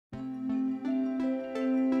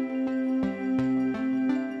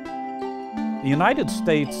The United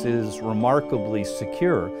States is remarkably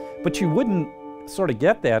secure, but you wouldn't sort of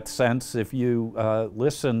get that sense if you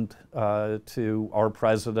listened to our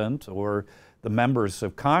president or the members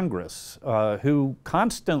of Congress who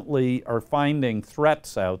constantly are finding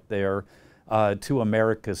threats out there to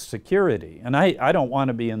America's security. And I don't want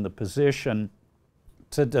to be in the position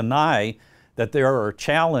to deny that there are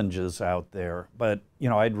challenges out there, but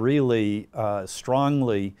I'd really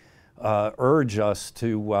strongly urge us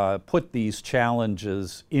to put these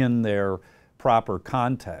challenges in their proper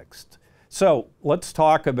context. So let's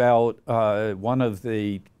talk about one of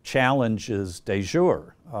the challenges de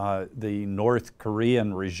jure, the North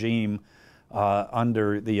Korean regime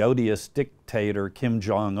under the odious dictator Kim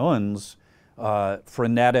Jong-un's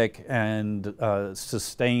frenetic and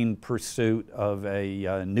sustained pursuit of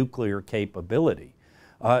a nuclear capability.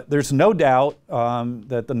 There's no doubt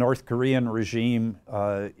that the North Korean regime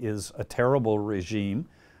is a terrible regime,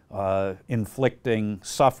 inflicting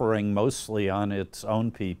suffering mostly on its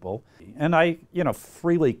own people. And I,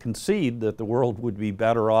 freely concede that the world would be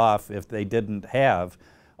better off if they didn't have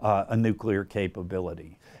a nuclear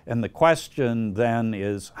capability. And the question then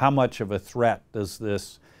is, how much of a threat does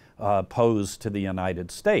this pose to the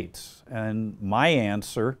United States? And my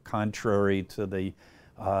answer, contrary to the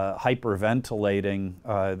hyperventilating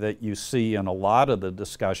that you see in a lot of the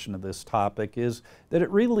discussion of this topic, is that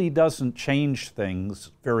it really doesn't change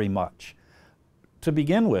things very much. To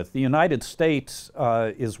begin with, the United States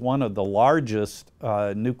is one of the largest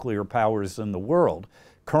nuclear powers in the world.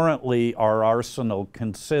 Currently, our arsenal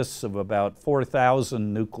consists of about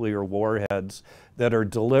 4,000 nuclear warheads that are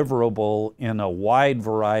deliverable in a wide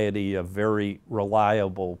variety of very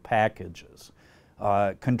reliable packages.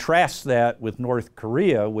 Contrast that with North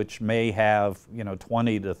Korea, which may have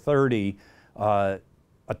 20 to 30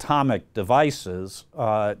 atomic devices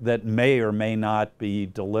that may or may not be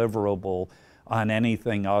deliverable on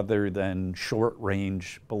anything other than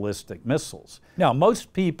short-range ballistic missiles. Now,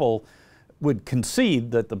 most people would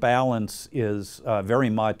concede that the balance is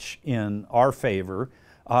very much in our favor,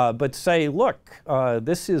 but say, look,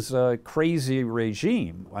 this is a crazy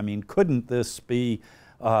regime. I mean, couldn't this be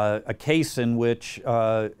a case in which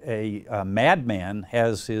a madman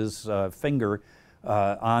has his finger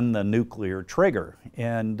on the nuclear trigger?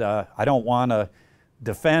 And I don't want to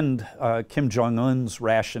defend Kim Jong-un's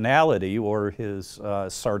rationality or his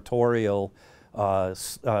sartorial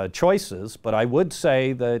choices, but I would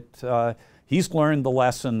say that he's learned the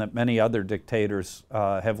lesson that many other dictators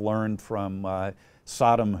have learned from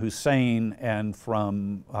Saddam Hussein and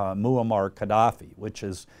from Muammar Gaddafi, which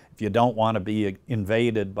is, if you don't want to be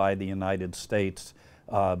invaded by the United States,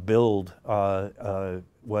 build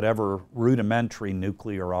whatever rudimentary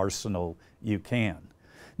nuclear arsenal you can.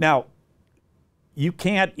 Now, you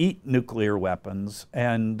can't eat nuclear weapons,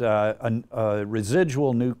 and a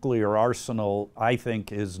residual nuclear arsenal, I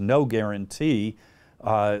think, is no guarantee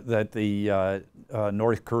that the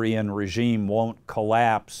North Korean regime won't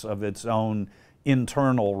collapse of its own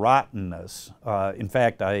internal rottenness. In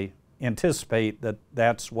fact, I anticipate that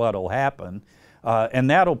that's what'll happen, and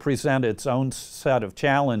that'll present its own set of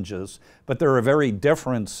challenges, but they're a very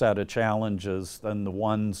different set of challenges than the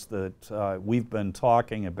ones that we've been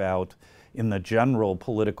talking about in the general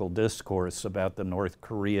political discourse about the North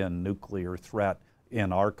Korean nuclear threat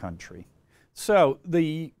in our country. So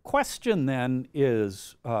the question then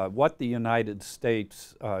is what the United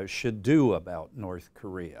States should do about North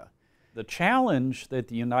Korea. The challenge that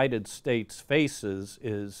the United States faces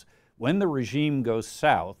is when the regime goes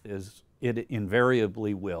south, as it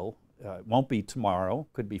invariably will, it won't be tomorrow,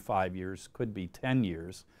 could be 5 years, could be 10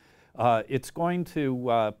 years, it's going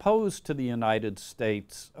to pose to the United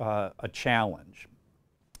States a challenge.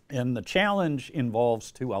 And the challenge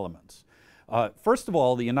involves two elements. First of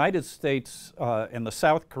all, the United States and the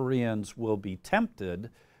South Koreans will be tempted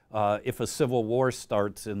if a civil war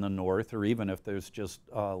starts in the North, or even if there's just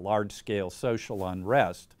large-scale social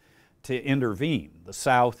unrest, to intervene. The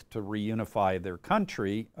South to reunify their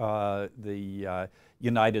country, the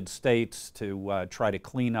United States to try to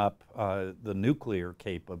clean up the nuclear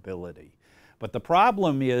capability. But the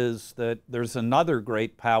problem is that there's another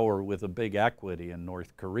great power with a big equity in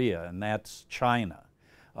North Korea, and that's China.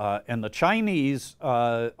 And the Chinese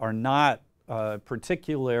are not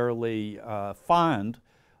particularly fond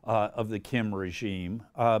of the Kim regime,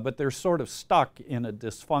 but they're sort of stuck in a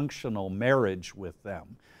dysfunctional marriage with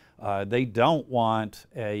them. They don't want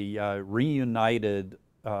a reunited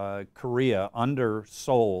Korea under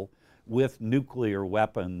Seoul with nuclear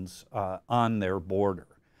weapons on their border.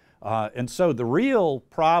 And so the real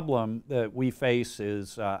problem that we face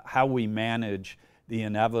is how we manage the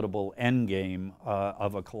inevitable endgame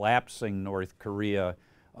of a collapsing North Korea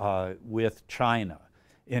with China.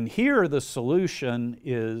 And here the solution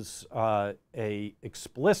is a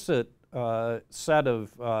explicit set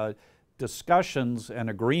of discussions and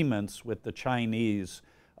agreements with the Chinese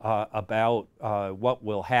about what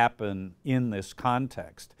will happen in this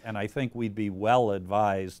context. And I think we'd be well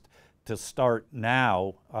advised to start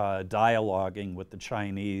now dialoguing with the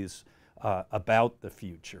Chinese about the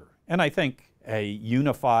future. And I think a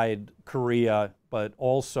unified Korea, but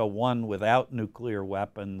also one without nuclear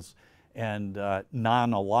weapons and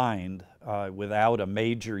non-aligned, without a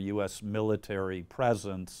major U.S. military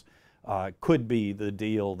presence, could be the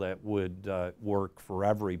deal that would work for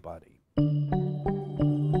everybody.